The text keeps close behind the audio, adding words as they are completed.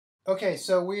Okay,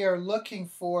 so we are looking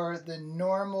for the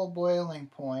normal boiling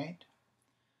point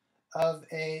of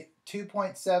a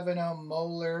 2.70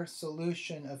 molar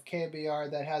solution of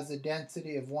KBr that has a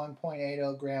density of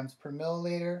 1.80 grams per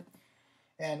milliliter.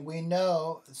 And we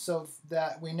know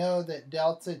that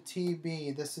delta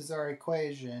TB, this is our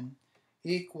equation,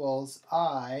 equals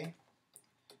I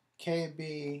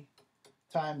KB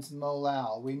times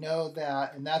molal. We know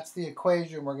that, and that's the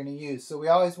equation we're going to use. So we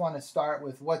always want to start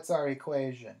with what's our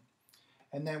equation.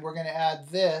 And then we're going to add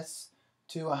this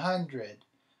to 100,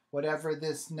 whatever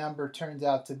this number turns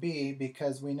out to be,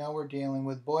 because we know we're dealing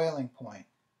with boiling point.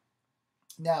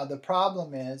 Now, the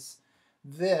problem is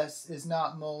this is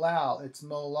not molal, it's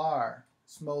molar.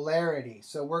 It's molarity.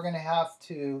 So we're going to have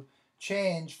to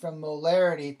change from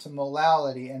molarity to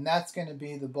molality, and that's going to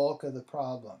be the bulk of the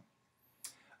problem.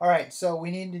 All right, so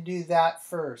we need to do that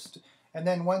first. And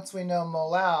then once we know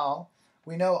molal,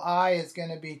 we know I is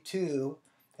going to be 2,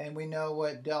 and we know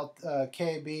what delta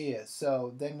KB is.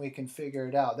 So then we can figure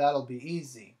it out. That'll be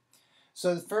easy.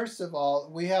 So first of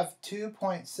all, we have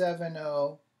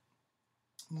 2.70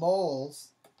 moles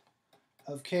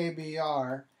of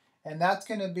KBr, and that's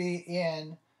going to be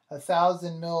in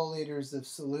 1,000 milliliters of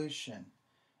solution.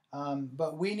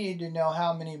 But we need to know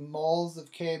how many moles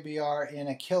of KBr in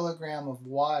a kilogram of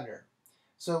water.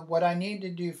 So what I need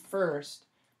to do first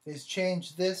is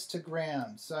change this to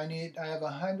grams. So I have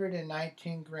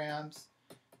 119 grams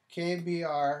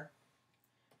KBr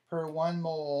per 1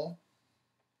 mole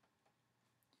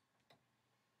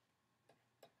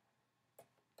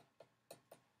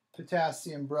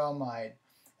potassium bromide.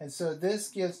 And so this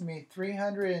gives me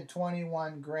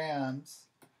 321 grams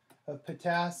of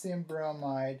potassium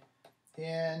bromide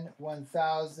in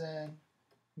 1,000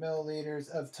 milliliters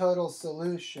of total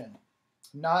solution.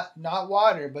 Not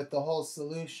water, but the whole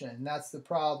solution. And that's the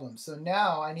problem. So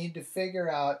now I need to figure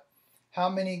out how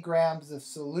many grams of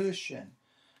solution.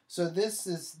 So this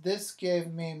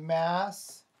gave me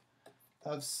mass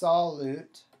of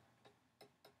solute.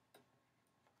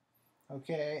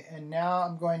 Okay, and now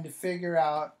I'm going to figure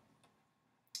out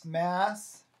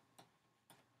mass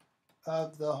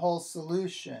of the whole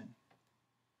solution.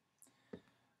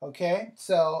 Okay,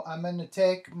 so I'm going to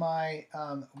take my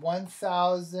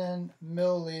 1,000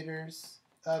 milliliters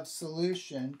of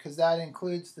solution, because that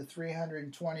includes the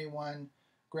 321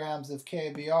 grams of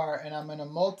KBr, and I'm going to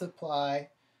multiply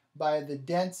by the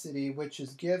density, which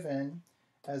is given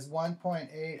as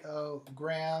 1.80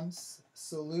 grams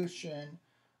solution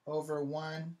over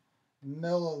 1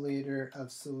 milliliter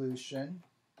of solution.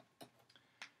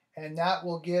 And that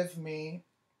will give me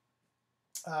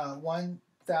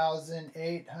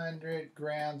 1,800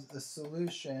 grams of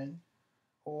solution,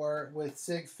 or with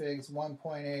sig figs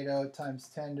 1.80 times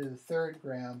 10 to the third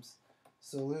grams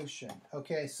solution.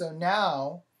 Okay, so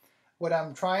now what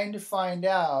I'm trying to find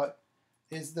out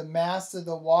is the mass of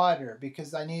the water,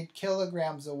 because I need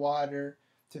kilograms of water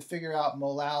to figure out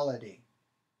molality.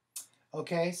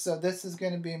 Okay, so this is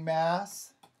going to be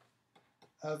mass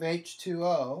of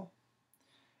H2O,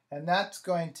 and that's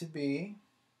going to be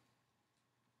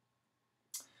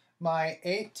my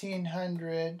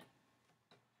 1,800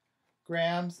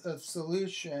 grams of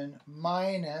solution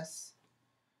minus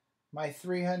my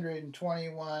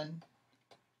 321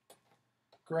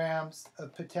 grams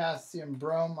of potassium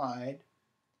bromide,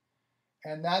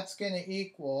 and that's going to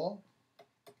equal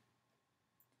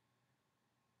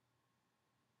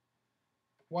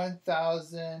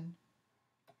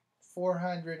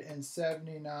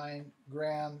 1,479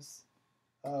 grams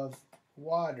of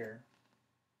water.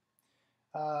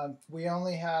 We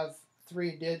only have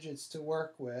 3 digits to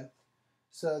work with,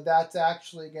 so that's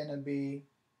actually going to be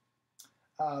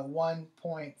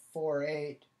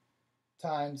 1.48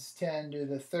 times 10 to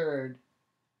the third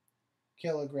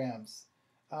kilograms.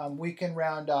 We can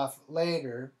round off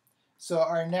later. So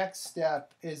our next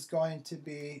step is going to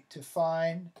be to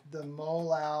find the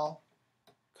molal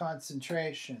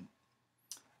concentration.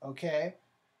 Okay,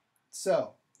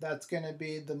 so that's going to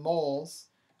be the moles,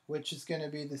 which is going to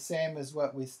be the same as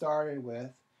what we started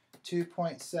with,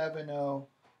 2.70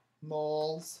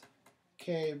 moles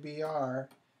KBr,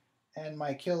 and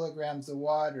my kilograms of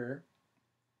water,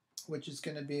 which is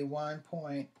going to be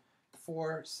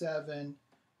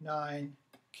 1.479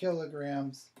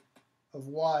 kilograms of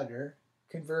water,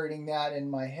 converting that in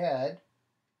my head.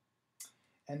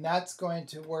 And that's going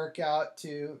to work out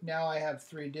to, now I have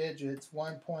 3 digits,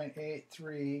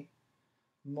 1.83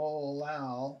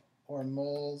 molal, or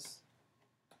moles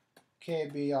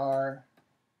KBr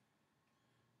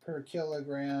per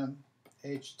kilogram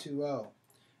H2O.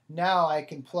 Now I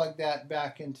can plug that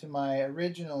back into my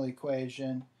original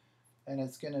equation, and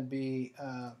it's going to be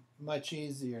much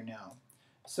easier now.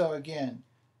 So again,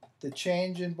 the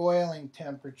change in boiling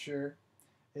temperature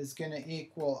is going to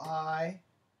equal I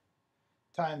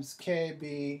times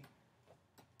Kb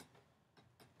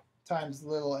times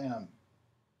little m.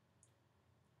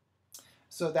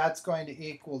 So that's going to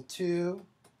equal 2.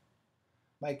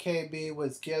 My Kb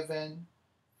was given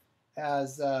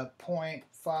as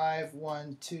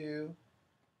 0.512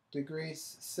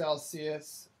 degrees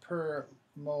Celsius per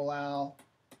molal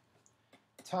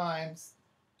times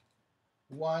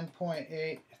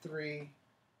 1.83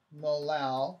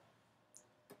 molal.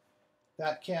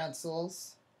 That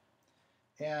cancels,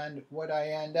 and what I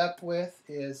end up with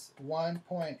is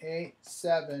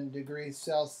 1.87 degrees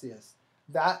Celsius.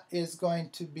 That is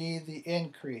going to be the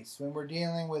increase. When we're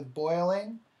dealing with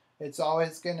boiling, it's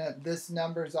always going to, this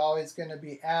number is always going to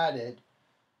be added.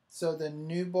 So the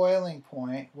new boiling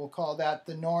point, we'll call that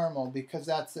the normal because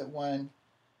that's at 1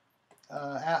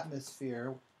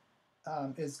 atmosphere,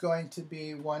 is going to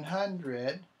be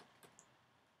 100,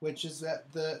 which is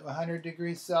at the 100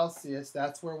 degrees Celsius.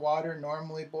 That's where water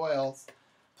normally boils,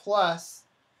 plus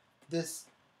this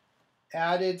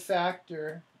added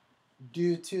factor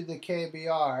due to the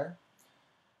KBR.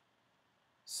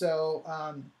 So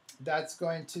that's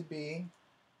going to be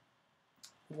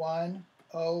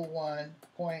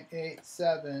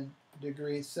 101.87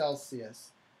 degrees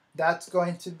Celsius. That's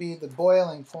going to be the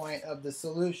boiling point of the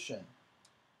solution.